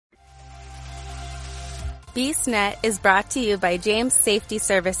BeastNet is brought to you by James Safety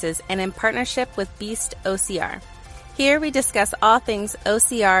Services and in partnership with Beast OCR. Here we discuss all things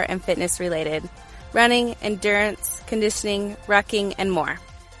OCR and fitness related, running, endurance, conditioning, rucking, and more.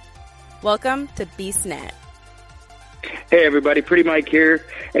 Welcome to BeastNet. Hey everybody, Pretty Mike here,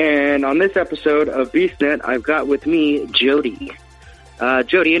 and on this episode of BeastNet, I've got with me Jody.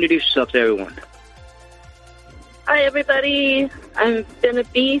 Jody, introduce yourself to everyone. Hi everybody, I've been a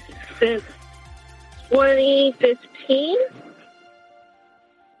Beast since 2015.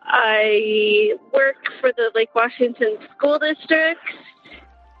 I work for the Lake Washington School District,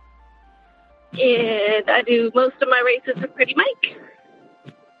 and I do most of my races with Pretty Mike.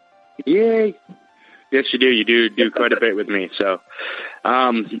 Yay! Yes, you do. You do quite a bit with me. So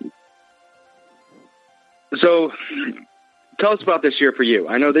tell us about this year for you.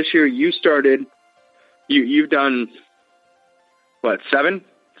 I know this year you started. You've done what, seven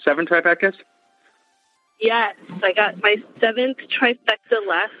trifectas? Yes, I got my 7th trifecta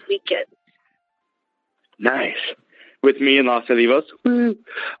last weekend. Nice. With me in Los Olivos. Well,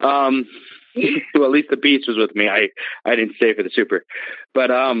 at least the Beast was with me. I didn't stay for the Super. But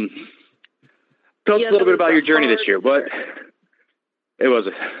tell us a little bit about your journey this year. It was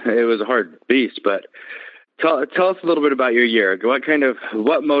a hard Beast, but tell us a little bit about your year. What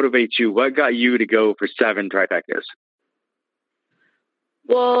motivates you? What got you to go for 7 trifectas?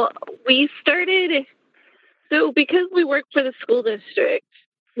 Well, we started... So because we work for the school district,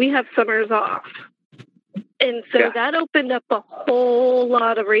 we have summers off. And so that opened up a whole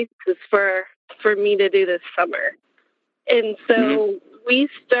lot of races for me to do this summer. And so we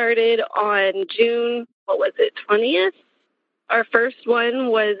started on June, 20th? Our first one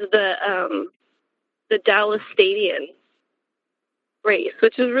was the Dallas Stadium race,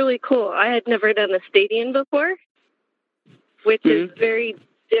 which was really cool. I had never done a stadium before, which is very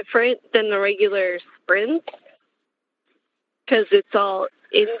different than the regular sprints because it's all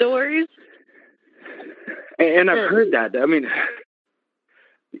indoors. And I've heard that. I mean,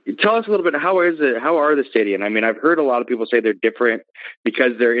 tell us a little bit. How are the stadium? I mean, I've heard a lot of people say they're different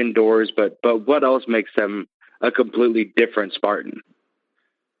because they're indoors, but what else makes them a completely different Spartan?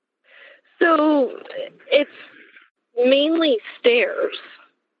 So it's mainly stairs.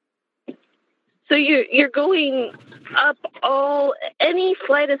 So you're going up any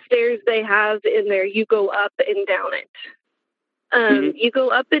flight of stairs they have in there, you go up and down it. You go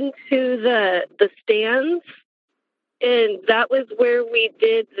up into the stands, and that was where we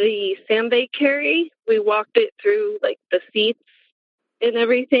did the sandbag carry. We walked it through like the seats and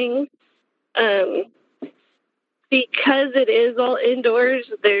everything. Because it is all indoors,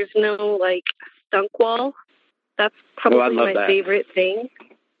 there's no like dunk wall. That's probably my favorite thing.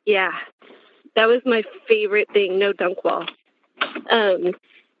 Yeah. That was my favorite thing, no dunk wall.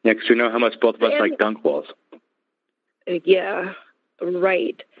 Because we know how much both of us like dunk walls. Yeah,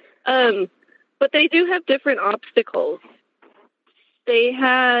 right. But they do have different obstacles.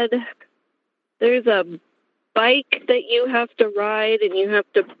 There's a bike that you have to ride, and you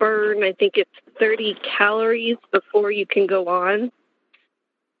have to burn, I think it's 30 calories before you can go on.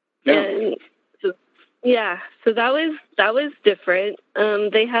 Yeah. And so that was different.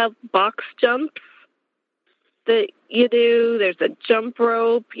 They have box jumps that you do. There's a jump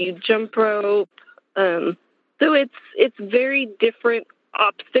rope. You jump rope. So it's very different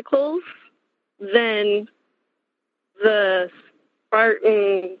obstacles than the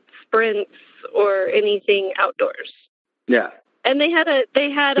Spartan sprints or anything outdoors. Yeah. And they had a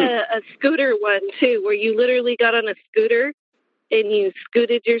scooter one too, where you literally got on a scooter and you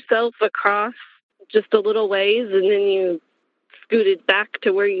scooted yourself across just a little ways, and then you scooted back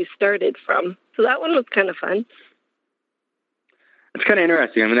to where you started from. So that one was kind of fun. It's kind of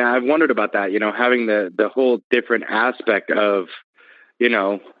interesting. I mean, I've wondered about that, having the whole different aspect of,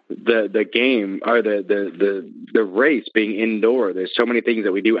 the game or the race being indoor. There's so many things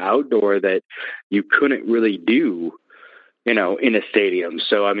that we do outdoor that you couldn't really do, in a stadium.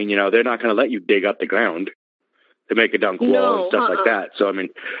 So, I mean, they're not going to let you dig up the ground to make a dunk wall and stuff like that. So, I mean,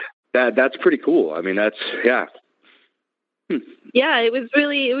 that's pretty cool. I mean, that's, yeah. Yeah, it was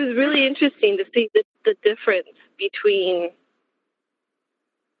really interesting to see the difference between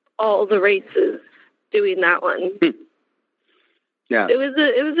all the races doing that one. Yeah. It was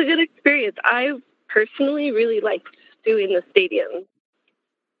a good experience. I personally really liked doing the stadium.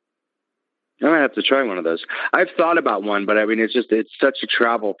 I might have to try one of those. I've thought about one, but I mean, it's such a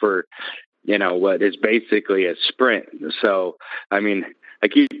travel for, what is basically a sprint. So, I mean, I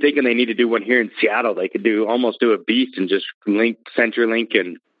keep thinking they need to do one here in Seattle. They could almost do a Beast and just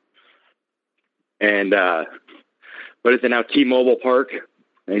CenturyLink and what is it now, T-Mobile Park,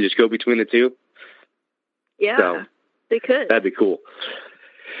 and just go between the two. Yeah, So they could. that'd be cool.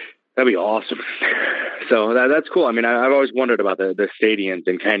 That'd be awesome. So that's cool. I mean, I've always wondered about the stadiums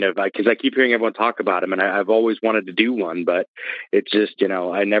and kind of, because I keep hearing everyone talk about them, and I've always wanted to do one, but it's just,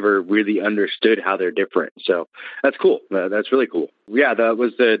 I never really understood how they're different. So that's cool. That's really cool. Yeah, that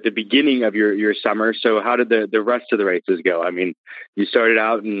was the beginning of your summer. So how did the rest of the races go? I mean, you started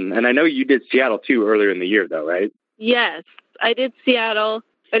out, and I know you did Seattle too earlier in the year though, right? Yes, I did Seattle.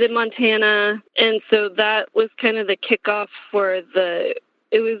 I did Montana. And so that was kind of the kickoff for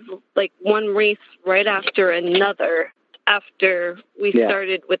it was like one race right after another after we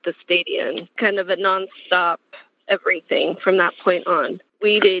started with the stadium, kind of a nonstop everything from that point on.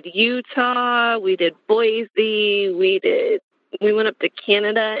 We did Utah, we did Boise, we went up to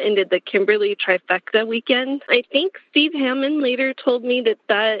Canada and did the Kimberly Trifecta weekend. I think Steve Hammond later told me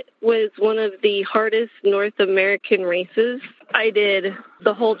that was one of the hardest North American races. I did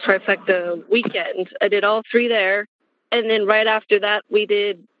the whole Trifecta weekend. I did all three there. And then right after that,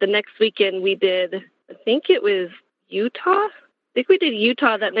 the next weekend, I think it was Utah. I think we did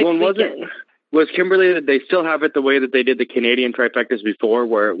Utah that next weekend. Was Kimberly, did they still have it the way that they did the Canadian trifectas before,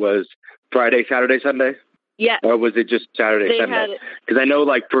 where it was Friday, Saturday, Sunday? Yeah. Or was it just Saturday, Sunday? Because I know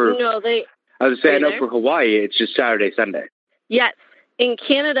I know for Hawaii, it's just Saturday, Sunday. Yes. In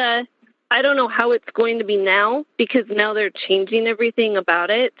Canada, I don't know how it's going to be now, because now they're changing everything about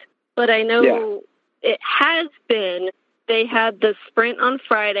it. But I know it has been. They had the sprint on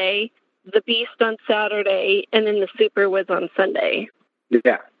Friday, the beast on Saturday, and then the super was on Sunday.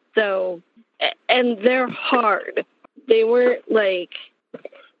 Yeah. So, and they're hard. They weren't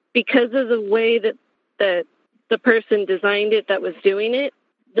because of the way that the person designed it that was doing it,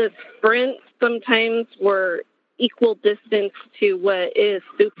 the sprints sometimes were equal distance to what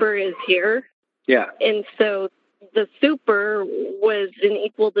super is here. Yeah. And so the super was an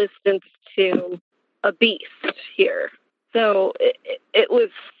equal distance to a beast here. So it was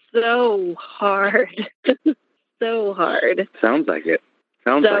so hard. So hard. Sounds like it.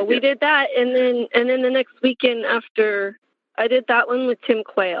 We did that, and then the next weekend after, I did that one with Tim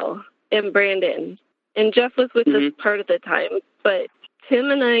Quayle and Brandon, and Jeff was with us part of the time. But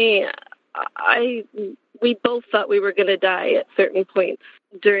Tim and we both thought we were going to die at certain points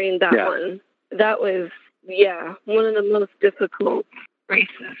during that one. That was one of the most difficult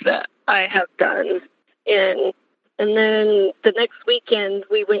races that I have done, and then the next weekend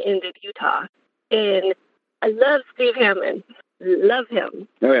we went into Utah, and I love Steve Hammond. Love him.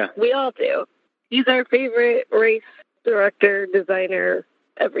 Oh, yeah. We all do. He's our favorite race director, designer,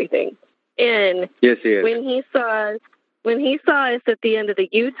 everything. And yes, he is. When he saw us at the end of the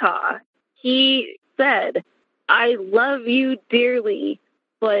Utah, he said, "I love you dearly,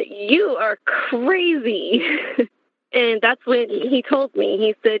 but you are crazy." And that's when he told me,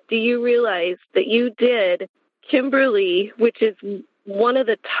 he said, "Do you realize that you did Kimberly, which is one of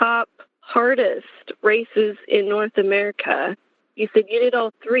the top hardest races in North America? You said you did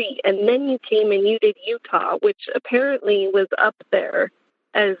all three, and then you came and you did Utah, which apparently was up there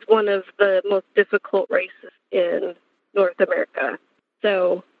as one of the most difficult races in North America."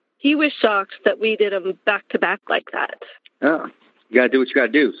 So he was shocked that we did them back-to-back like that. Oh, you got to do what you got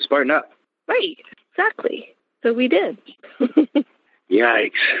to do. Spartan up. Right, exactly. So we did.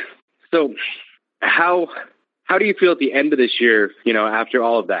 Yikes. So how do you feel at the end of this year, after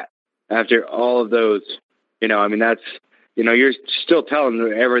all of that, after all of those, that's, you're still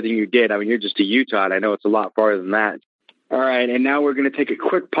telling everything you did. I mean, you're just to Utah, and I know it's a lot farther than that. All right, and now we're going to take a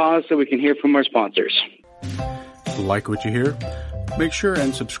quick pause so we can hear from our sponsors. Like what you hear? Make sure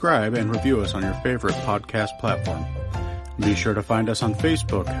and subscribe and review us on your favorite podcast platform. Be sure to find us on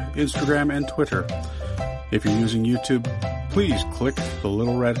Facebook, Instagram, and Twitter. If you're using YouTube, please click the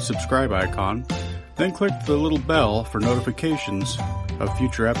little red subscribe icon, then click the little bell for notifications of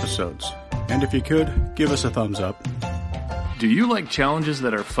future episodes. And if you could, give us a thumbs up. Do you like challenges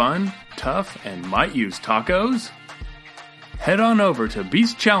that are fun, tough, and might use tacos? Head on over to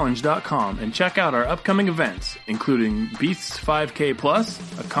beastchallenge.com and check out our upcoming events, including Beasts 5K Plus,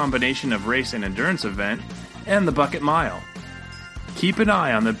 a combination of race and endurance event, and the Bucket Mile. Keep an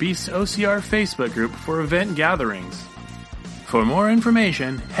eye on the Beasts OCR Facebook group for event gatherings. For more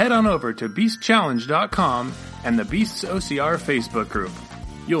information, head on over to beastchallenge.com and the Beasts OCR Facebook group.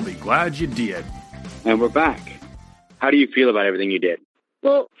 You'll be glad you did. And we're back. How do you feel about everything you did?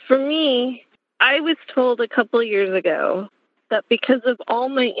 Well, for me, I was told a couple years ago that because of all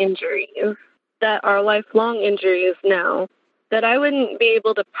my injuries, that are lifelong injuries now, that I wouldn't be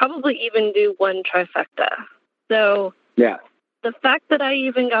able to probably even do one trifecta. So the fact that I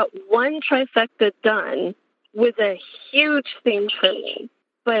even got one trifecta done was a huge thing for me.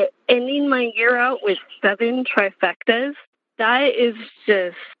 But ending my year out with 7 trifectas, that is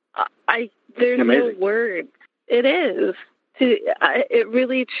just, there's amazing. No word. It is. It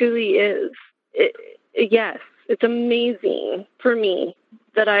really, truly is. Yes, it's amazing for me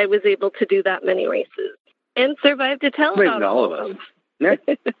that I was able to do that many races and survive to tell about all of us. Yeah.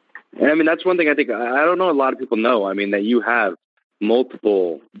 And I mean, that's one thing I don't know a lot of people know. I mean, that you have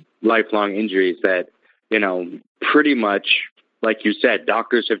multiple lifelong injuries that, pretty much, like you said,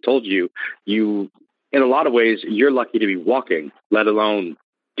 doctors have told you, in a lot of ways, you're lucky to be walking, let alone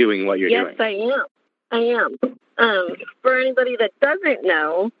doing what you're doing. Yes, I am. For anybody that doesn't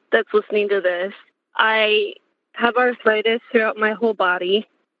know, that's listening to this, I have arthritis throughout my whole body.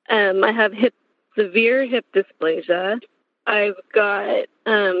 I have severe hip dysplasia. I've got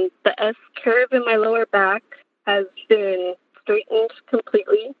the S curve in my lower back has been straightened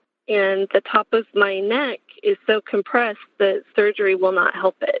completely, and the top of my neck is so compressed that surgery will not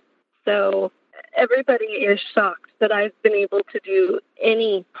help it. So everybody is shocked that I've been able to do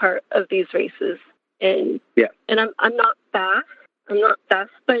any part of these races. And I'm not fast. I'm not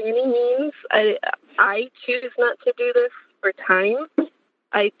fast by any means. I choose not to do this for time.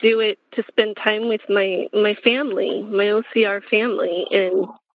 I do it to spend time with my family, my OCR family.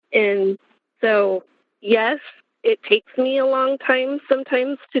 And so, yes, it takes me a long time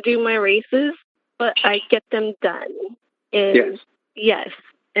sometimes to do my races, but I get them done. And yes.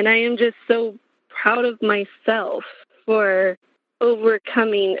 And I am just so proud of myself for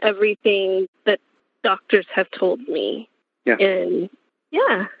overcoming everything that doctors have told me. Yeah. And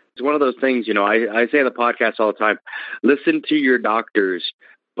it's one of those things, I say on the podcast all the time, listen to your doctors,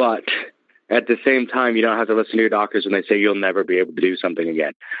 but at the same time, you don't have to listen to your doctors when they say you'll never be able to do something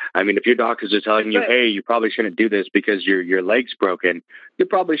again. I mean, if your doctors are telling you, hey, you probably shouldn't do this because your leg's broken, you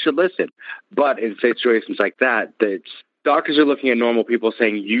probably should listen. But in situations like that, doctors are looking at normal people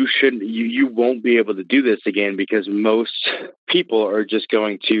saying you won't be able to do this again because most people are just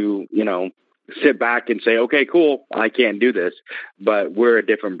going to, sit back and say, okay, cool, I can't do this. But we're a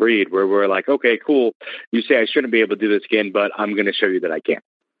different breed where we're like, okay, cool, you say I shouldn't be able to do this again, but I'm going to show you that I can.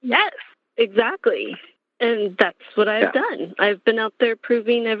 Yes, exactly. And that's what I've done. I've been out there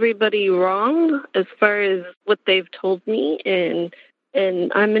proving everybody wrong as far as what they've told me, and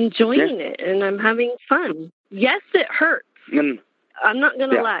I'm enjoying it, and I'm having fun. Yes, it hurts. I'm not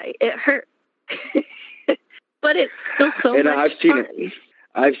going to lie. It hurts. But it's still so much fun.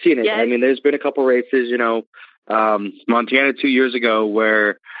 I've seen it. Yes. I mean, there's been a couple races, Montana 2 years ago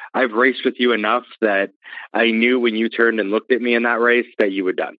where I've raced with you enough that I knew when you turned and looked at me in that race that you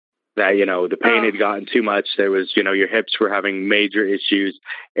were done. That, the pain had gotten too much. There was, your hips were having major issues,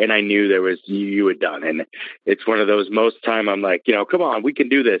 and I knew you had done. And it's one of those, most time I'm like, come on, we can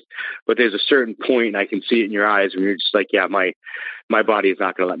do this. But there's a certain point, and I can see it in your eyes when you're just like, yeah, my body is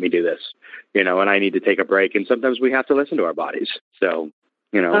not going to let me do this, and I need to take a break. And sometimes we have to listen to our bodies. So,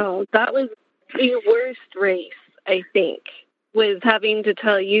 Oh, that was the worst race, I think, was having to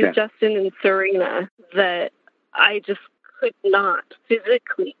tell you, Justin and Serena, that I just could not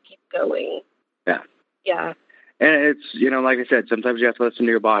physically keep going. Yeah. Yeah. And it's, like I said, sometimes you have to listen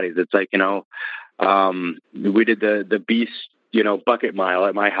to your bodies. It's like, we did the Beast, bucket mile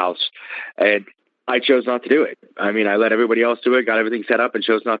at my house, and I chose not to do it. I mean, I let everybody else do it, got everything set up, and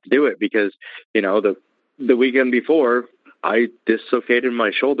chose not to do it because, the weekend before, I dislocated my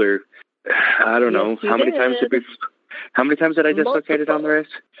shoulder. I don't know how many times did I dislocate it on the race?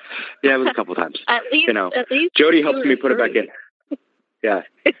 Yeah, it was a couple times. At least Jody helped me put it back in. Yeah,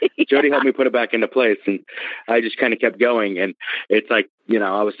 Jody helped me put it back into place, and I just kind of kept going. And it's like,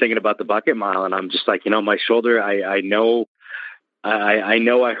 I was thinking about the bucket mile, and I'm just like, my shoulder. I know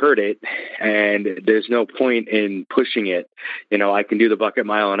I hurt it, and there's no point in pushing it. I can do the bucket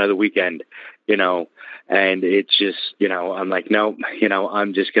mile another weekend. And it's just, I'm like, no,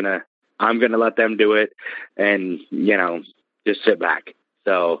 I'm going to let them do it and, just sit back.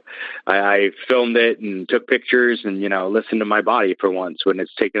 So I filmed it and took pictures and, listened to my body for once when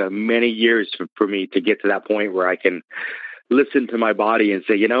it's taken many years for me to get to that point where I can listen to my body and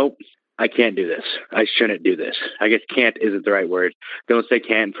say, I can't do this. I shouldn't do this. I guess can't isn't the right word. Don't say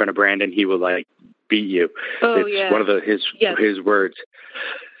can't in front of Brandon. He will beat you. Oh, it's one of his words.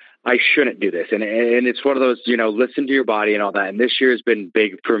 I shouldn't do this. And it's one of those, listen to your body and all that. And this year has been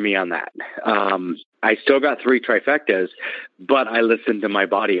big for me on that. I still got 3 trifectas, but I listened to my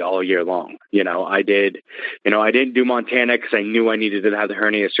body all year long. I didn't do Montana because I knew I needed to have the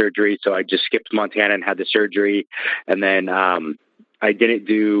hernia surgery. So I just skipped Montana and had the surgery. And then I didn't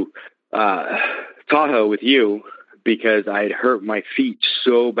do Tahoe with you because I had hurt my feet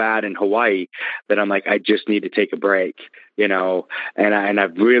so bad in Hawaii that I'm like, I just need to take a break, you know, and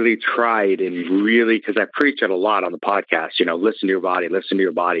I've really tried because I preach it a lot on the podcast, you know, listen to your body.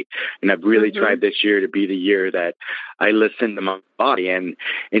 And I've really tried this year to be the year that I listen to my body. And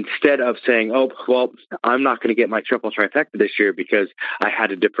instead of saying, oh, well, I'm not going to get my triple trifecta this year because I had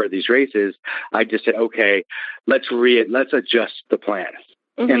to defer these races, I just said, okay, let's adjust the plan.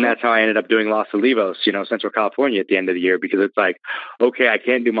 And that's how I ended up doing Los Olivos, you know, Central California at the end of the year, because it's like, okay, I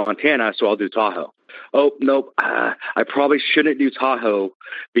can't do Montana, so I'll do Tahoe. Oh, nope, I probably shouldn't do Tahoe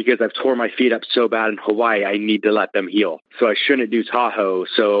because I've tore my feet up so bad in Hawaii, I need to let them heal. So I shouldn't do Tahoe.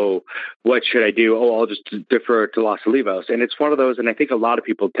 So what should I do? Oh, I'll just defer to Los Olivos. And it's one of those, and I think a lot of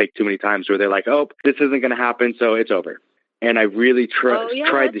people take too many times where they're like, oh, this isn't going to happen, so it's over. And I really tried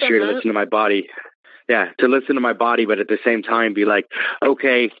this year to listen to my body. Yeah, to listen to my body, but at the same time be like,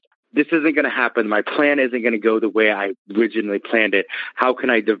 okay, this isn't going to happen. My plan isn't going to go the way I originally planned it. How can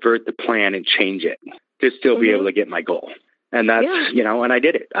I divert the plan and change it to still be able to get my goal? And that's, you know, and I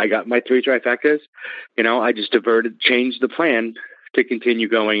did it. I got my 3 trifectas. You know, I just changed the plan to continue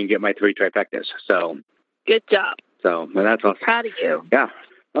going and get my 3 trifectas. So good job. So, and that's awesome. I'm proud of you. Yeah.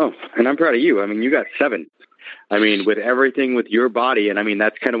 Oh, and I'm proud of you. I mean, you got 7. I mean, with everything with your body. And I mean,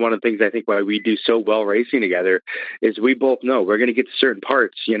 that's kind of one of the things I think why we do so well racing together is we both know we're going to get to certain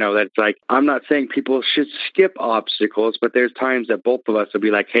parts, you know, that's like, I'm not saying people should skip obstacles, but there's times that both of us will be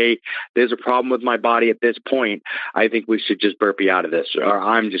like, hey, there's a problem with my body at this point. I think we should just burpee out of this, or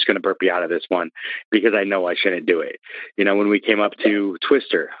I'm just going to burpee out of this one because I know I shouldn't do it. You know, when we came up to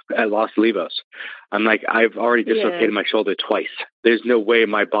Twister at Los Olivos, I'm like, I've already dislocated my shoulder twice. There's no way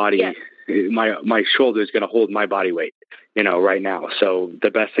my body, my shoulder is going to hold my body weight, you know, right now. So the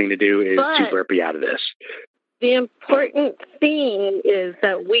best thing to do is to burpee out of this. The important thing is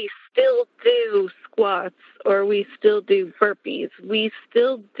that we still do squats or we still do burpees. We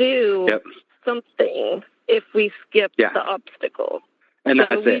still do something if we skip the obstacle. And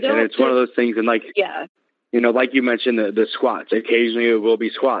that's it. And it's one of those things. And like, you know, like you mentioned, the squats, occasionally it will be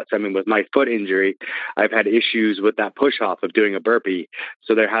squats. I mean, with my foot injury, I've had issues with that push off of doing a burpee.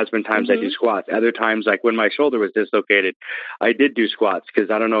 So there has been times I do squats. Other times, like when my shoulder was dislocated, I did do squats because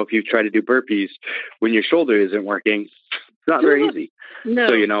I don't know if you've tried to do burpees when your shoulder isn't working. It's not very easy. No.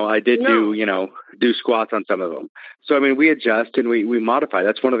 So, you know, I did do squats on some of them. So, I mean, we adjust and we modify.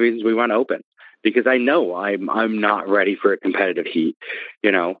 That's one of the reasons we want to open. Because I know I'm not ready for a competitive heat,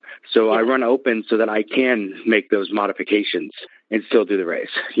 you know. So I run open so that I can make those modifications and still do the race,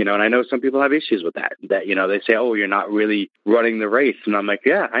 you know. And I know some people have issues with that, you know, they say, oh, you're not really running the race. And I'm like,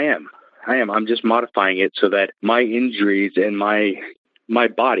 yeah, I am. I'm just modifying it so that my injuries and my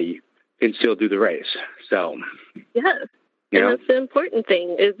body can still do the race. So, yes. And that's the important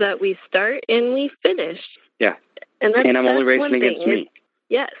thing is that we start and we finish. Yeah. And I'm only racing against me.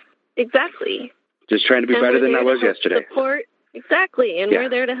 Yes. Exactly. Just trying to be better than I was yesterday. Exactly. And we're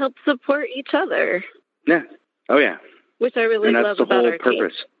there to help support each other. Yeah. Oh, yeah. Which I really love about our team. And that's the whole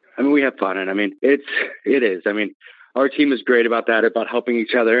purpose. I mean, we have fun. And I mean, it is. I mean, our team is great about that, about helping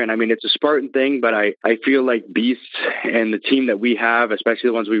each other. And I mean, it's a Spartan thing, but I feel like Beasts and the team that we have, especially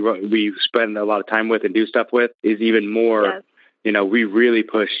the ones we spend a lot of time with and do stuff with, is even more, you know, we really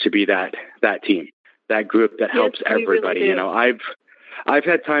push to be that team, that group that helps everybody. Really, you know, I've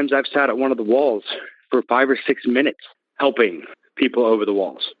had times I've sat at one of the walls for 5 or 6 minutes helping people over the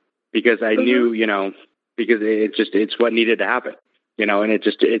walls because I knew, you know, because it's what needed to happen, you know, and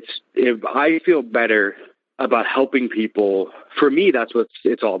if I feel better about helping people. For me, that's what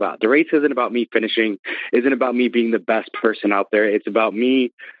it's all about. The race isn't about me finishing, isn't about me being the best person out there. It's about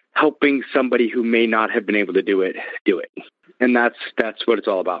me helping somebody who may not have been able to do it. And that's what it's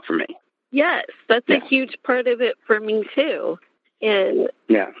all about for me. Yes, that's a huge part of it for me too. And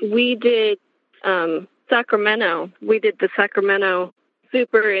we did Sacramento. We did the Sacramento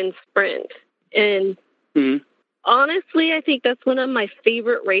Super and Sprint. And honestly, I think that's one of my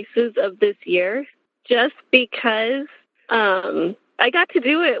favorite races of this year, just because I got to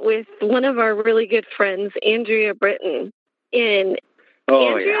do it with one of our really good friends, Andrea Britton. And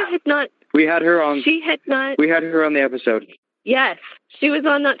Andrea had not... We had her on... She had not... We had her on the episode. Yes, she was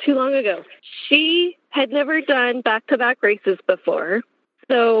on not too long ago. She had never done back-to-back races before,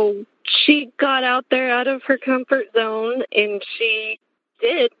 so she got out there out of her comfort zone, and she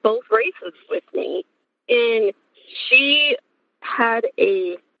did both races with me. And she had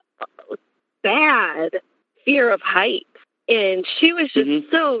a bad fear of heights, and she was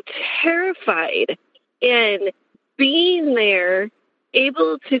just so terrified. And being there,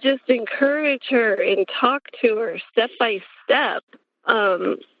 able to just encourage her and talk to her step by step,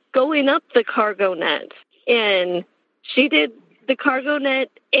 going up the cargo net And she did the cargo net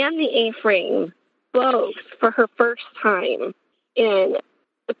and the A-frame both for her first time. And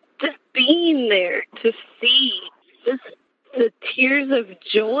just being there to see just the tears of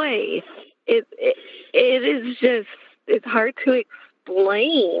joy, it is just, it's hard to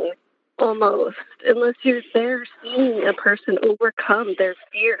explain almost unless you're there seeing a person overcome their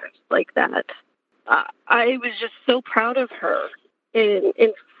fears like that. I was just so proud of her and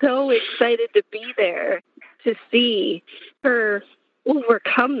so excited to be there to see her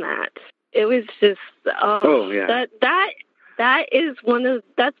overcome that. It was just that is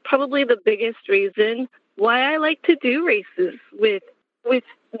that's probably the biggest reason why I like to do races with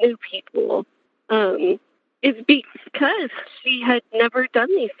new people. Is because she had never done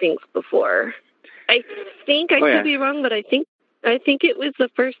these things before. I think I could be wrong, but I think it was the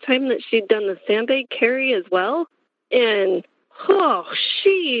first time that she'd done the sandbag carry as well. And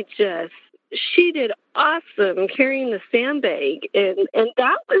she did awesome carrying the sandbag, and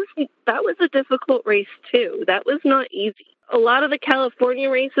that was a difficult race too. That was not easy. A lot of the California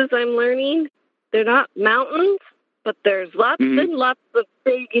races I'm learning, they're not mountains, but there's lots and lots of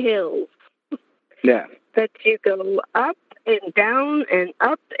big hills. Yeah. That you go up and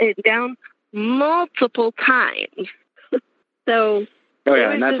up and down multiple times. So.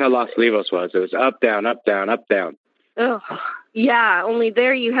 And that's how Los Olivos was. It was up, down, up, down, up, down. Oh, yeah. Only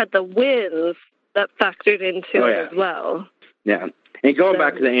there you had the winds that factored into it as well. Yeah. And going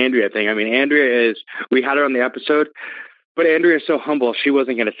back to the Andrea thing, I mean, Andrea we had her on the episode, but Andrea is so humble, she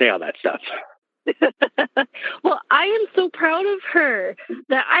wasn't going to say all that stuff. Well, I am so proud of her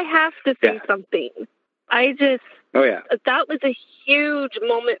that I have to say something. I just, that was a huge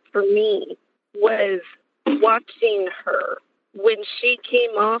moment for me, was watching her when she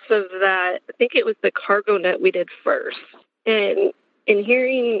came off of that. I think it was the cargo net we did first, and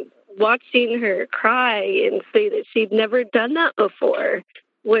watching her cry and say that she'd never done that before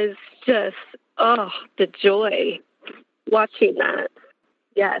was just, the joy watching that.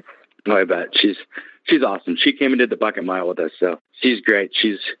 Yes. Oh, I bet. She's awesome. She came and did the bucket mile with us, so she's great.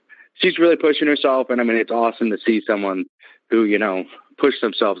 She's really pushing herself, and I mean, it's awesome to see someone who, pushed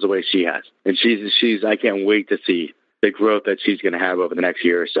themselves the way she has. And she's I can't wait to see the growth that she's going to have over the next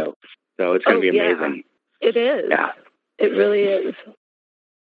year or so. So it's going to be amazing. It is. Yeah. It really is.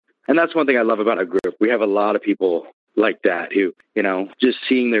 And that's one thing I love about our group. We have a lot of people like that who, just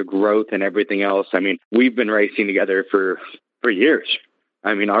seeing their growth and everything else. I mean, we've been racing together for years.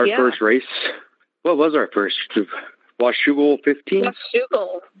 I mean, our first race, what was our first? Washougal 15?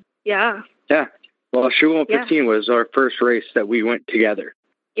 Washougal, yeah. Yeah. Washougal 15 was our first race that we went together.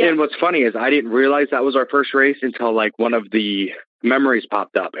 Yeah. And what's funny is I didn't realize that was our first race until like one of the memories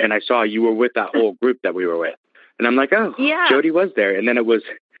popped up, and I saw you were with that whole group that we were with. And I'm like, Jody was there. And then it was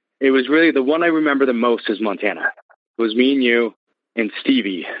really the one I remember the most is Montana. It was me and you and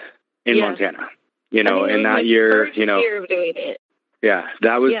Stevie in Montana, and that year, year of doing it. Yeah,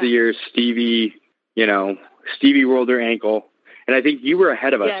 that was the year Stevie rolled her ankle. And I think you were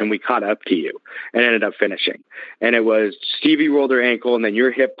ahead of us and we caught up to you and ended up finishing. And it was Stevie rolled her ankle and then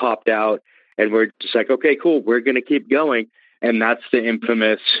your hip popped out and we're just like, okay, cool. We're going to keep going. And that's the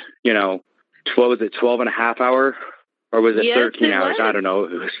infamous, 12 and a half hour or was it 13 hours? I don't know.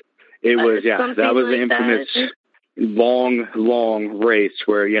 It was that was the infamous long race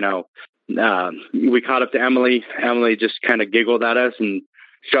where, we caught up to Emily. Emily just kind of giggled at us and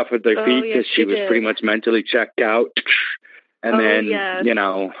shuffled their feet because she was pretty much mentally checked out. And then,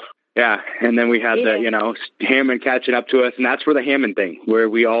 and then we had the, Hammond catching up to us. And that's where the Hammond thing, where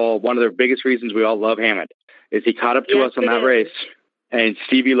one of the biggest reasons we all love Hammond is he caught up to us on that race. And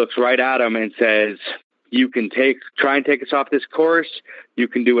Stevie looks right at him and says, you can try and take us off this course. You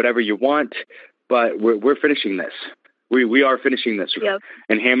can do whatever you want, but we're finishing this. We are finishing this. Yep.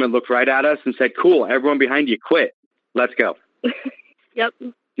 And Hammond looked right at us and said, cool, everyone behind you quit. Let's go. Yep.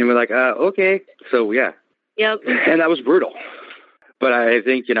 And we're like, okay. So, yeah. Yep. And that was brutal. But I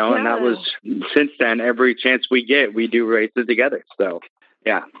think, and that was, since then, every chance we get, we do races together. So,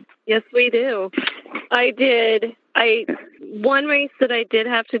 yeah. Yes, we do. One race that I did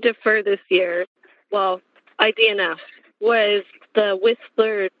have to defer this year, I DNF, was the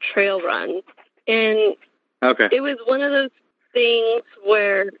Whistler Trail Run. And it was one of those things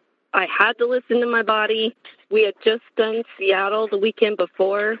where I had to listen to my body. We had just done Seattle the weekend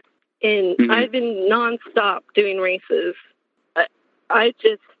before, and I'd been nonstop doing races.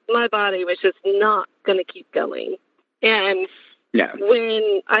 My body was just not going to keep going. And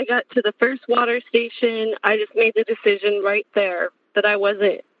when I got to the first water station, I just made the decision right there that I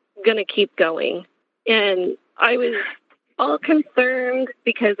wasn't going to keep going. And I was all concerned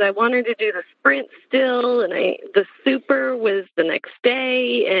because I wanted to do the sprint still, and the super was the next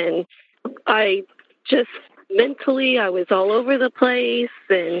day, and I just mentally I was all over the place,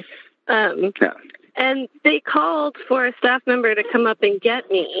 and and they called for a staff member to come up and get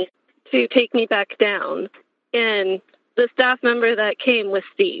me to take me back down, and the staff member that came was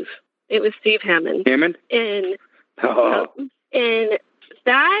Steve. It was Steve Hammond. Hammond? And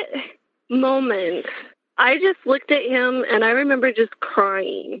that moment, I just looked at him, and I remember just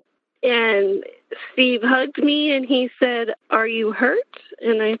crying. And Steve hugged me, and he said, "Are you hurt?"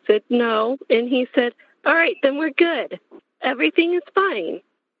 And I said, "No." And he said, "All right, then we're good. Everything is fine."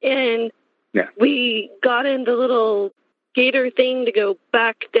 And we got in the little gator thing to go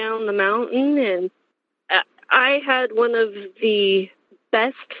back down the mountain, and I had one of the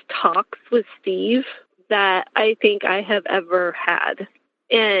best talks with Steve that I think I have ever had.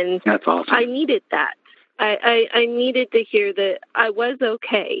 And that's awesome. I needed that. I needed to hear that I was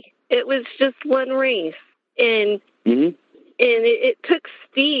okay. It was just one race. And it took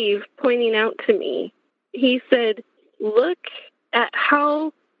Steve pointing out to me. He said, "Look at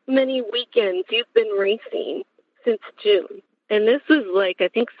how many weekends you've been racing since June." And this was I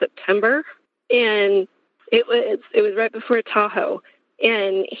think September. And it was right before Tahoe.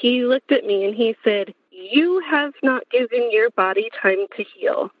 And he looked at me and he said, "You have not given your body time to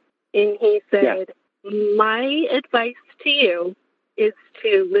heal." And he said, "My advice to you is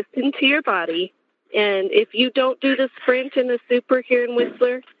to listen to your body. And if you don't do the sprint and the super here in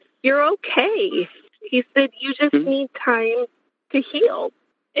Whistler, you're okay." He said, "You just need time to heal."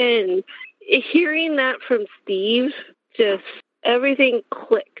 And hearing that from Steve, just everything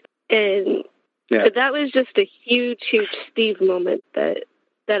clicked. And that was just a huge, huge Steve moment that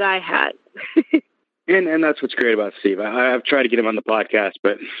I had. And that's what's great about Steve. I've tried to get him on the podcast,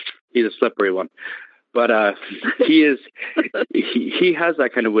 but he's a slippery one. But he has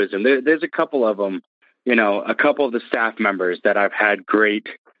that kind of wisdom. There's a couple of them, a couple of the staff members that I've had great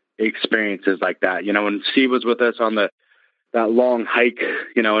experiences like that. When Steve was with us on that long hike,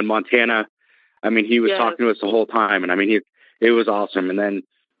 in Montana, I mean, he was talking to us the whole time, and I mean, it was awesome. And then,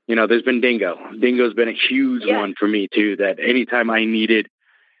 there's been Dingo. Dingo's been a huge one for me too, that anytime I needed,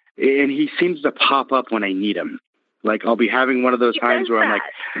 and he seems to pop up when I need him. Like I'll be having one of those times where I'm like,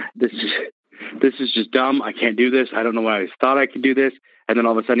 this is just dumb. I can't do this. I don't know why I thought I could do this. And then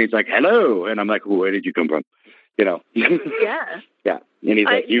all of a sudden he's like, "Hello." And I'm like, "Where did you come from?" Yeah. Yeah. And he's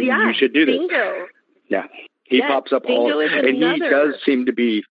like, you should do this. Dingo. Yeah. He pops up and he does seem to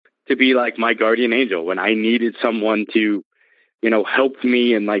be like my guardian angel when I needed someone to, help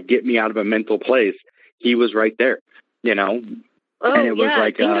me and get me out of a mental place. He was right there, Oh, and it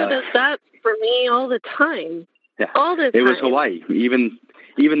was Dingo does that for me all the time. Yeah. All the time. It was Hawaii, even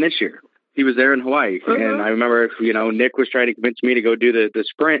this year. He was there in Hawaii. And I remember, Nick was trying to convince me to go do the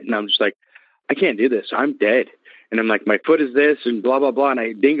sprint. And I'm just like, "I can't do this. I'm dead." And I'm like, "My foot is this and blah, blah, blah."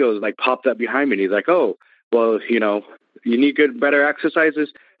 And Dingo's popped up behind me. And he's like, "Oh, well, you need better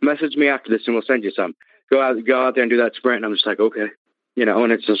exercises. Message me after this and we'll send you some. Go out there and do that sprint." And I'm just like, "Okay."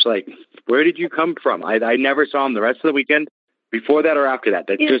 And it's just like, where did you come from? I never saw him the rest of the weekend before that or after that.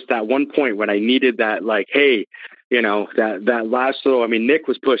 Just that one point when I needed that, hey, that last little, I mean, Nick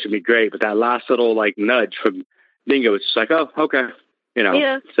was pushing me great, but that last little nudge from Dingo was just like, "Oh, okay."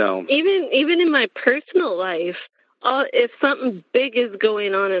 So even in my personal life, if something big is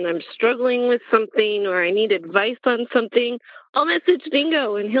going on and I'm struggling with something or I need advice on something, I'll message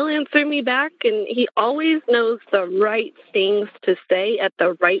Dingo and he'll answer me back, and he always knows the right things to say at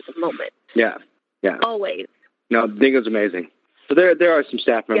the right moment. Yeah. Always. No, Dingo's amazing. So there are some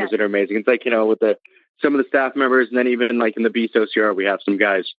staff members that are amazing. It's with some of the staff members, and then even in the Beast OCR, we have some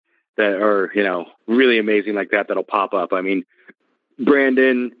guys that are, really amazing like that, that'll pop up. I mean,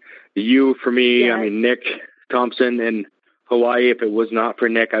 Brandon, you for me, I mean, Nick Thompson in Hawaii. If it was not for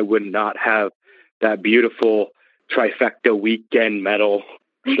Nick, I would not have that beautiful trifecta weekend medal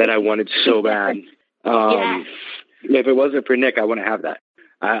that I wanted so bad. If it wasn't for Nick, I wouldn't have that.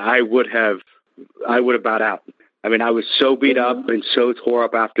 I would have bowed out. I mean, I was so beat up and so tore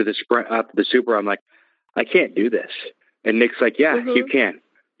up after the sprint, after the super. I'm like, "I can't do this." And Nick's like, "Yeah, you can.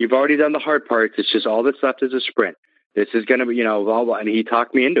 You've already done the hard parts. It's just all that's left is a sprint. This is going to be, blah, blah." And he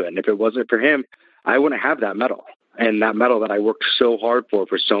talked me into it. And if it wasn't for him, I wouldn't have that medal, and that medal that I worked so hard for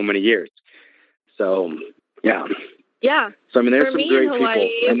so many years. So, yeah. Yeah. So, I mean, there's some great Hawaii,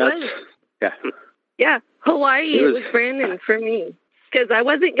 people. And that's, Yeah. Hawaii, it was Brandon for me, because I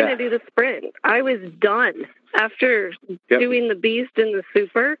wasn't going to do the sprint. I was done after doing the Beast and the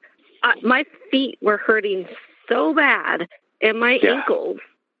super. My feet were hurting so bad, and my ankles.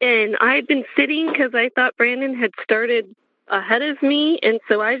 And I'd been sitting because I thought Brandon had started ahead of me, and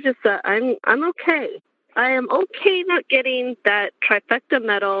so I just thought, I'm okay. I am okay not getting that trifecta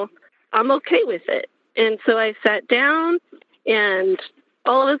medal. I'm okay with it. And so I sat down, and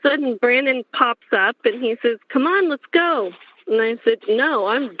all of a sudden Brandon pops up, and he says, "Come on, let's go." And I said, "No,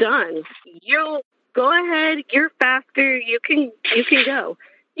 I'm done. You go ahead. You're faster. You can go."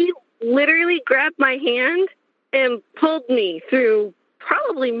 He literally grabbed my hand and pulled me through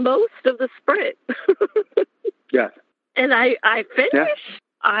probably most of the sprint. Yeah. And I finished. Yeah.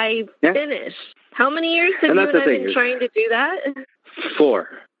 I finished. How many years have you and I been trying to do that? 4.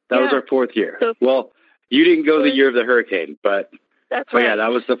 That was our 4th year. So, well, you didn't go the year of the hurricane, but that's right. Yeah,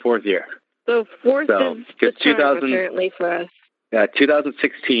 that was the 4th year. So 4th is the charm, apparently, for us. Yeah,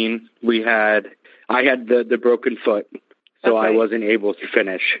 2016, I had the broken foot, so I wasn't able to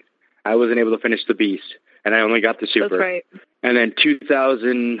finish. I wasn't able to finish the Beast, and I only got the Super. That's right. And then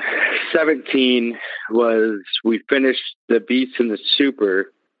 2017 we finished the Beast and the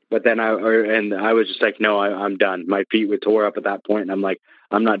Super, but then I was just like, no, I'm done. My feet were tore up at that point, and I'm like,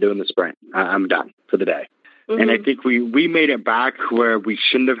 I'm not doing the sprint. I'm done for the day. Mm-hmm. And I think we made it back where we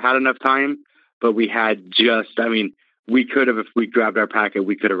shouldn't have had enough time, but we had we could have, if we grabbed our packet,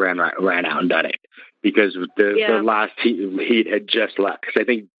 we could have ran out and done it, because the last heat had just left. Because I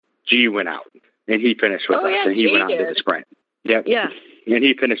think G went out, and he finished with us, and he went out into the sprint. Yep. Yeah. And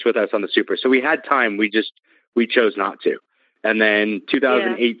he finished with us on the Super. So we had time. We chose not to. And then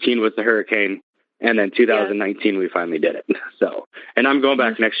 2018 was the hurricane. And then 2019, we finally did it. So, and I'm going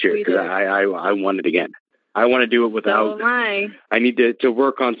back next year because I want it again. I want to do it without, I need to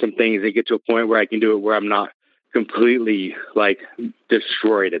work on some things and get to a point where I can do it where I'm not completely like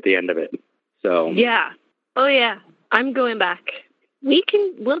destroyed at the end of it. So, yeah. Oh yeah. I'm going back.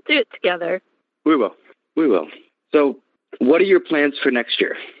 We'll do it together. We will. So, what are your plans for next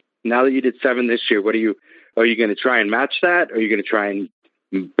year? Now that you did 7 this year, are you going to try and match that? Are you going to try and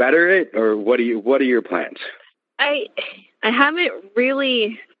better it? Or what are your plans? I haven't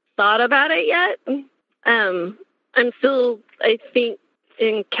really thought about it yet. I'm still, I think,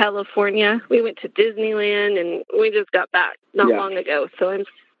 in California. We went to Disneyland, and we just got back not long ago. So I'm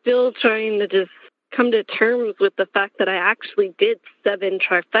still trying to just come to terms with the fact that I actually did 7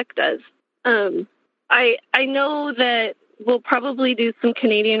 trifectas. I know that we'll probably do some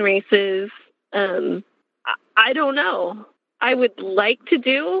Canadian races. I don't know. I would like to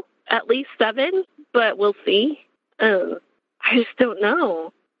do at least 7, but we'll see. I just don't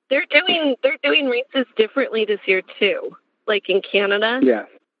know. They're doing races differently this year too. Like in Canada,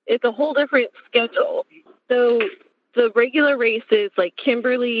 it's a whole different schedule. So the regular races like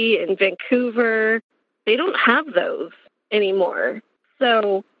Kimberly and Vancouver, they don't have those anymore.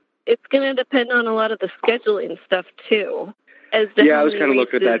 So it's going to depend on a lot of the scheduling stuff too. I was kind of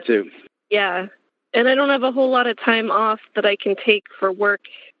looking at that too. Yeah. And I don't have a whole lot of time off that I can take for work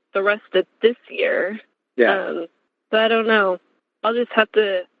the rest of this year. Yeah. So I don't know. I'll just have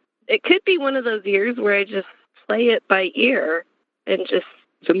to, it could be one of those years where I just play it by ear and just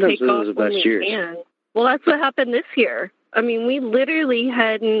sometimes take off the when best we years. can. Well, that's what happened this year. I mean, we literally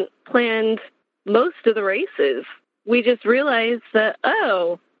hadn't planned most of the races. We just realized that,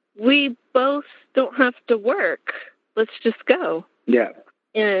 we both don't have to work. Let's just go. Yeah.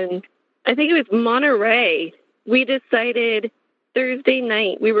 And I think it was Monterey. We decided Thursday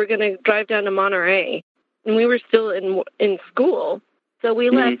night we were going to drive down to Monterey, and we were still in school. So we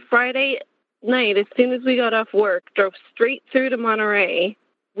left Friday night as soon as we got off work, drove straight through to Monterey.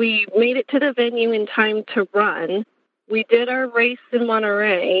 We made it to the venue in time to run. We did our race in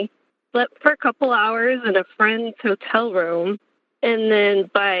Monterey, slept for a couple hours in a friend's hotel room, and then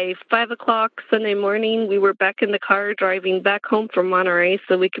by 5 o'clock Sunday morning, we were back in the car driving back home from Monterey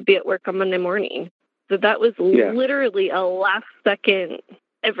so we could be at work on Monday morning. So that was literally a last-second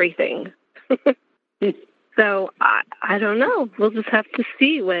everything. So I don't know. We'll just have to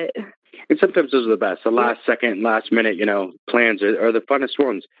see what... And sometimes those are the best. The last-second, last-minute, plans are the funnest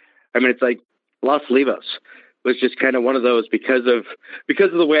ones. I mean, it's like Los Olivos was just kind of one of those because of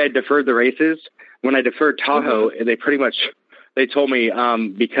the way I deferred the races. When I deferred Tahoe, they told me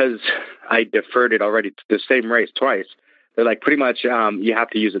because I deferred it already to the same race twice, they're like, pretty much you have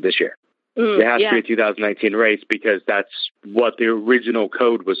to use it this year. It has to be a 2019 race because that's what the original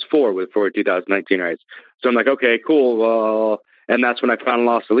code was for a 2019 race. So I'm like, okay, cool. Well, and that's when I found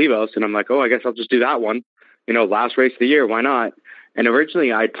Los Olivos, and I'm like, I guess I'll just do that one. Last race of the year, why not? And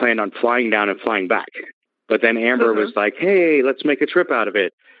originally I planned on flying down and flying back. But then Amber was like, hey, let's make a trip out of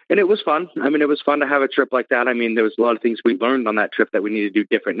it. And it was fun. I mean, it was fun to have a trip like that. I mean, there was a lot of things we learned on that trip that we need to do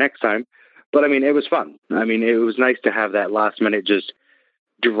different next time. But I mean, it was fun. I mean, it was nice to have that last minute just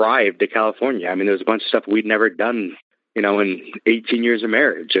drive to California. I mean, there was a bunch of stuff we'd never done in 18 years of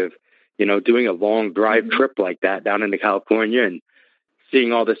marriage of, doing a long drive trip like that down into California and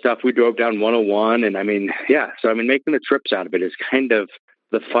seeing all the stuff. We drove down 101. And so making the trips out of it is kind of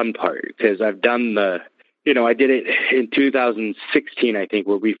the fun part, because I've done I did it in 2016, I think,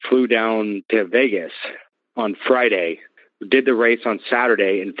 where we flew down to Vegas on Friday, did the race on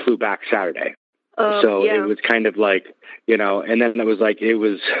Saturday, and flew back Saturday. It was kind of like, and then it was like, you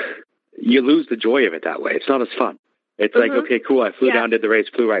lose the joy of it that way. It's not as fun. It's like, okay, cool. I flew down, did the race,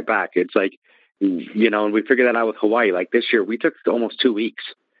 flew right back. It's like, and we figured that out with Hawaii. Like this year, we took almost 2 weeks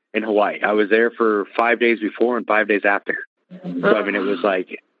in Hawaii. I was there for 5 days before and 5 days after. So, it was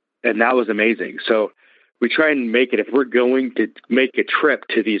like, and that was amazing. So we try and make it, if we're going to make a trip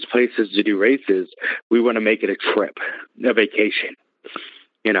to these places to do races, we want to make it a trip, a vacation,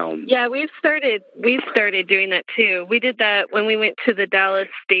 Yeah, we've started doing that too. We did that when we went to the Dallas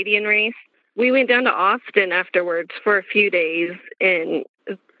Stadium race. We went down to Austin afterwards for a few days, and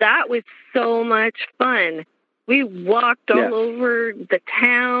that was so much fun. We walked all over the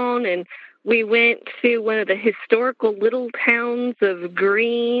town, and we went to one of the historical little towns of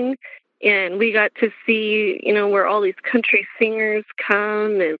Greene, and we got to see, where all these country singers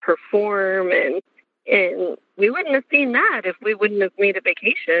come and perform, and we wouldn't have seen that if we wouldn't have made a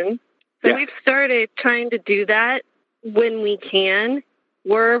vacation. So we've started trying to do that when we can,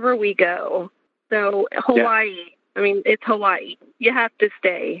 wherever we go. So Hawaii, it's Hawaii. You have to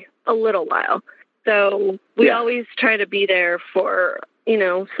stay a little while. So we always try to be there for,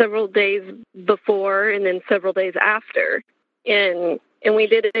 several days before and then several days after. And we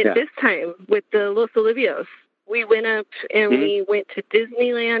did it this time with the Los Olivios. We went up and we went to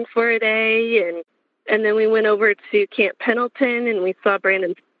Disneyland for a day, and then we went over to Camp Pendleton, and we saw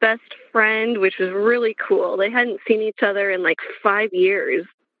Brandon's best friend, which was really cool. They hadn't seen each other in like 5 years.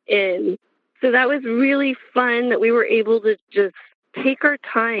 And so that was really fun that we were able to just take our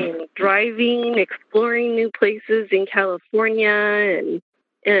time driving, exploring new places in California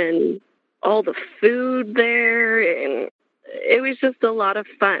and all the food there. And it was just a lot of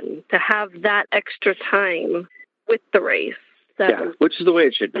fun to have that extra time with the race. So, which is the way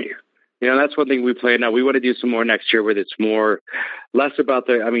it should be. That's one thing we plan now. We want to do some more next year where it's less about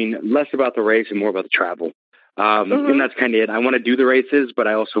the race and more about the travel. And that's kind of it. I want to do the races, but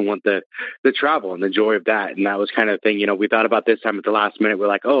I also want the travel and the joy of that. And that was kind of the thing, we thought about this time at the last minute. We're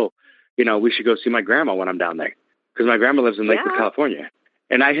like, we should go see my grandma when I'm down there, because my grandma lives in Lakewood, California.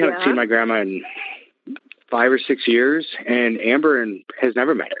 And I haven't seen my grandma in 5 or 6 years, and Amber has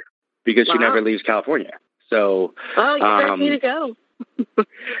never met her because she never leaves California. So, you guys need to go.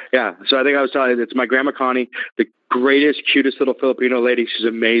 So I think I was telling you, it's my grandma Connie, the greatest, cutest little Filipino lady. She's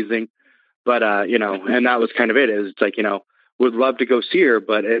amazing. But, and that was kind of it. It's like, would love to go see her,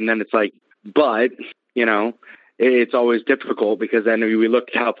 and then it's like, it's always difficult because then we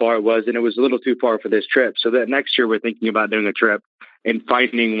looked how far it was, and it was a little too far for this trip. So that next year we're thinking about doing a trip and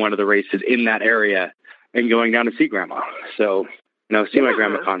finding one of the races in that area and going down to see grandma. So, see my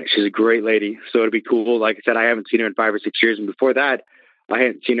grandma Connie. She's a great lady. So it'd be cool. Like I said, I haven't seen her in 5 or 6 years. And before that, I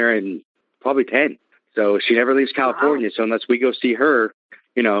hadn't seen her in probably 10. So she never leaves California. So unless we go see her,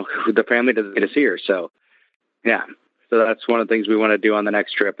 the family doesn't get to see her. So, so that's one of the things we want to do on the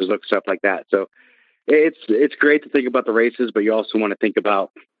next trip is look stuff like that. So it's great to think about the races, but you also want to think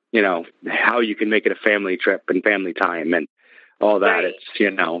about, how you can make it a family trip and family time and all that. Right.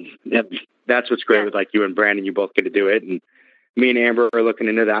 It's, that's what's great with like you and Brandon, you both get to do it. And me and Amber are looking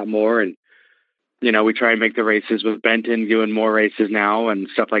into that more. And, we try and make the races with Benton doing more races now and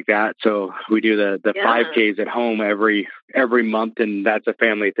stuff like that. So we do the 5Ks at home every month. And that's a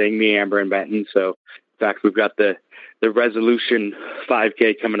family thing, me, Amber, and Benton. So in fact, we've got the Resolution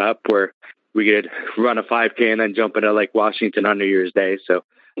 5K coming up where we could run a 5K and then jump into Lake Washington on New Year's Day. So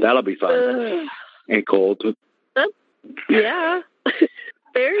that'll be fun and cold. Yeah.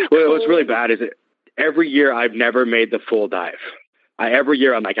 Very cool. What's really bad is every year I've never made the full dive. Every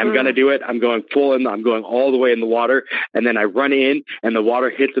year I'm like, I'm going to do it. I'm going full in. I'm going all the way in the water. And then I run in and the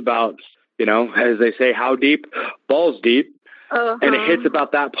water hits about, as they say, how deep? Balls deep. And it hits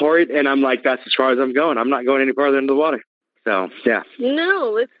about that point. And I'm like, that's as far as I'm going. I'm not going any farther into the water. So, yeah.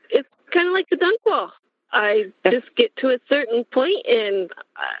 No, it's kind of like the dunk wall. I just get to a certain point and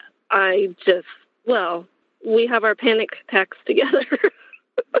we have our panic attacks together.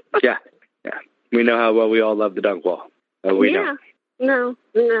 Yeah. We know how well we all love the dunk wall. We know. No,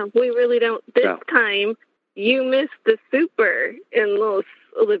 we really don't. This time, you missed the super in Los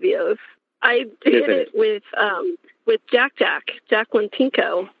Olivios. I did it with Jack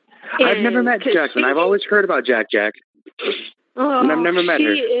Wantinko. I've never met Jacqueline. I've always heard about Jack. And I've never met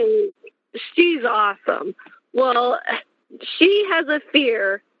her. She's awesome. Well, she has a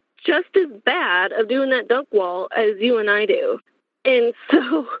fear just as bad of doing that dunk wall as you and I do. And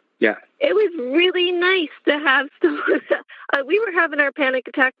so Yeah. it was really nice to have someone. We were having our panic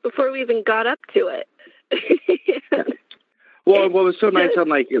attack before we even got up to it. Yeah. Well, what was so nice on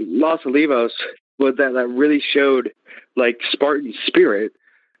like Los Olivos was that really showed like Spartan spirit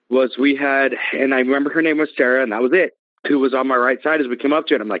was we had, and I remember her name was Sarah, and that was it, who was on my right side as we came up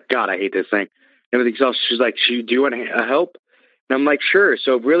to it. I'm like, God, I hate this thing. Everything else, she's like, do you want help? And I'm like, sure.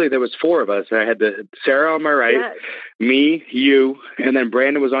 So really there was 4 of us. I had the Sarah on my right, Yes. me, you, and then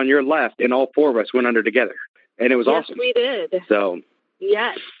Brandon was on your left, and all 4 of us went under together. And it was Yes, awesome. we did. So,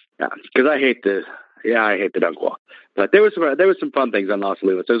 Yes. yeah, because I hate the dunk wall. But there was some fun things on Los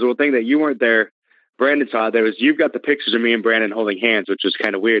Olivos. There was one thing that you weren't there. Brandon saw. You've got the pictures of me and Brandon holding hands, which was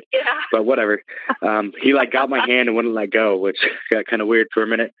kind of weird. Yeah. But whatever. He like got my hand and wouldn't let go, which got kind of weird for a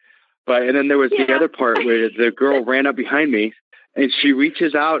minute. And then there was the other part where the girl ran up behind me and she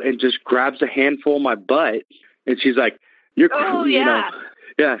reaches out and just grabs a handful of my butt and she's like, "You're, Oh, you know, yeah.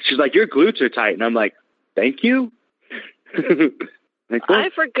 yeah." She's like, "Your glutes are tight," and I'm like, "Thank you." Like, I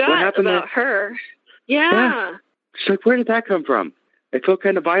forgot happened about her. Yeah. She's like, "Where did that come from?" I felt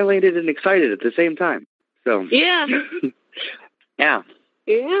kind of violated and excited at the same time. So Yeah. yeah.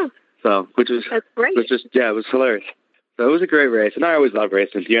 Yeah. So That's great. it was hilarious. So it was a great race, and I always love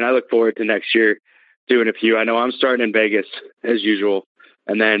racing with you, and I look forward to next year doing a few. I know I'm starting in Vegas as usual,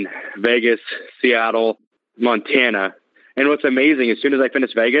 and then Vegas, Seattle, Montana. And what's amazing, as soon as I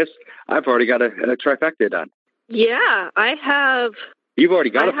finish Vegas, I've already got a trifecta done. Yeah, I have. You've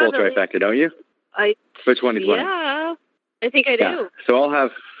already got a full have trifecta, don't you? For 2020. Yeah, I think I do. Yeah. So I'll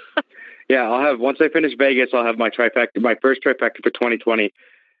have, once I finish Vegas, I'll have my trifecta, my first trifecta for 2020.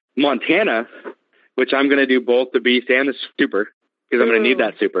 Montana, which I'm going to do both the Beast and the Super, because I'm going to need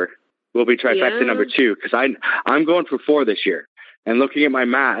that Super, will be trifecta number 2, because I'm going for 4 this year. And looking at my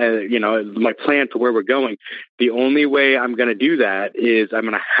my plan for where we're going, the only way I'm going to do that is I'm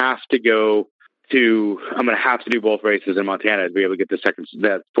going to have to do both races in Montana to be able to get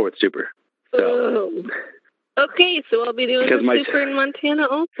that 4th Super. So, okay, so I'll be doing the Super in Montana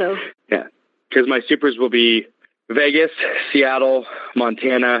also. Yeah, because my Supers will be Vegas, Seattle,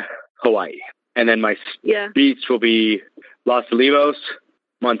 Montana, Hawaii. And then my Beats will be Los Olivos,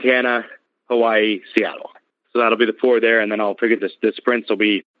 Montana, Hawaii, Seattle. So that'll be the 4 there, and then I'll figure the sprints will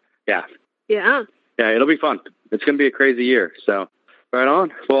be, Yeah, it'll be fun. It's going to be a crazy year. So, right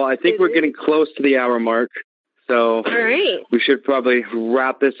on. Well, I think we're getting close to the hour mark. So, all right. We should probably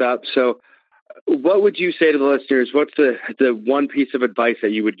wrap this up. So, what would you say to the listeners? What's the one piece of advice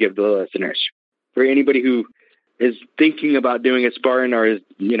that you would give the listeners for anybody who is thinking about doing a Spartan or is,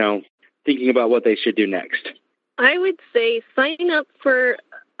 thinking about what they should do next? I would say sign up for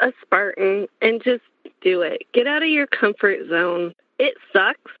a Spartan and just do it. Get out of your comfort zone. It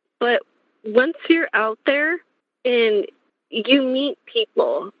sucks, but once you're out there and you meet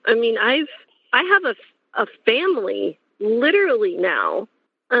people, I mean, I have a family literally now.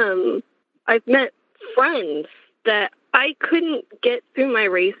 I've met friends that I couldn't get through my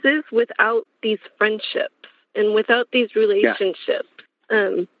races without these friendships and without these relationships.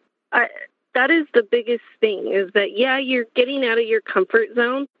 That is the biggest thing, is that, you're getting out of your comfort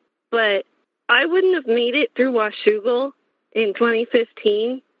zone, but I wouldn't have made it through Washougal in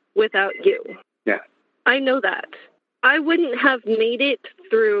 2015 without you. Yeah. I know that. I wouldn't have made it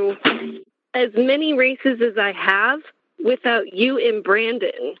through as many races as I have without you and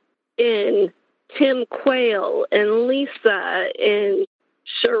Brandon and Tim Quayle and Lisa and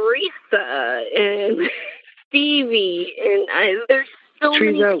Sharissa and Stevie. And there's so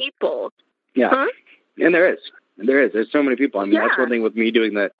many people. Yeah. Huh? And there is. There's so many people. I mean, that's one thing with me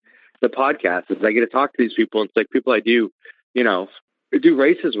doing the podcast is I get to talk to these people. It's like people I do, do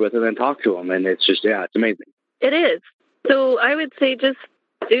races with and then talk to them. And it's just, it's amazing. It is. So I would say just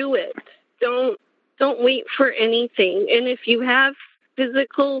do it. Don't wait for anything. And if you have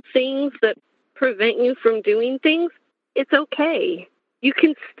physical things that prevent you from doing things, it's okay. You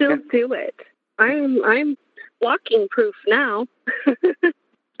can still do it. I'm walking proof now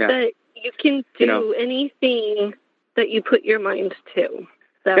that you can do anything that you put your mind to.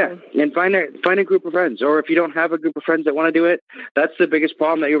 So. Yeah, and find a group of friends. Or if you don't have a group of friends that want to do it, that's the biggest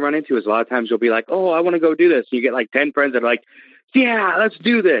problem that you'll run into is a lot of times you'll be like, oh, I want to go do this. You get like 10 friends that are like, yeah, let's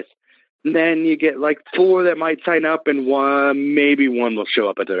do this. And then you get like 4 that might sign up and maybe one will show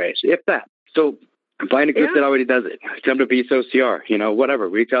up at the race, if that. So find a group that already does it. Come to Beast OCR, whatever.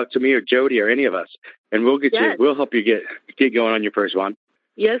 Reach out to me or Jody or any of us, and we'll get you. We'll help you get going on your first one.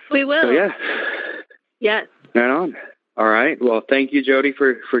 Yes, we will. So, Yes. Right on. All right. Well, thank you, Jody,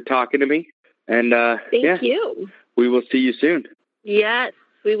 for talking to me. And Thank you. We will see you soon. Yes,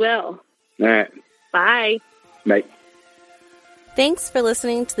 we will. All right. Bye. Bye. Thanks for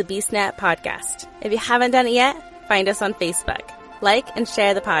listening to the BeastNet podcast. If you haven't done it yet, find us on Facebook. Like and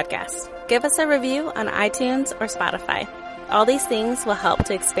share the podcast. Give us a review on iTunes or Spotify. All these things will help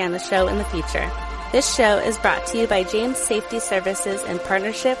to expand the show in the future. This show is brought to you by James Safety Services in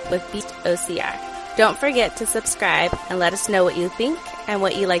partnership with Beast OCR. Don't forget to subscribe and let us know what you think and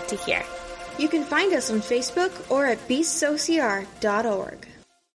what you like to hear. You can find us on Facebook or at beastsocr.org.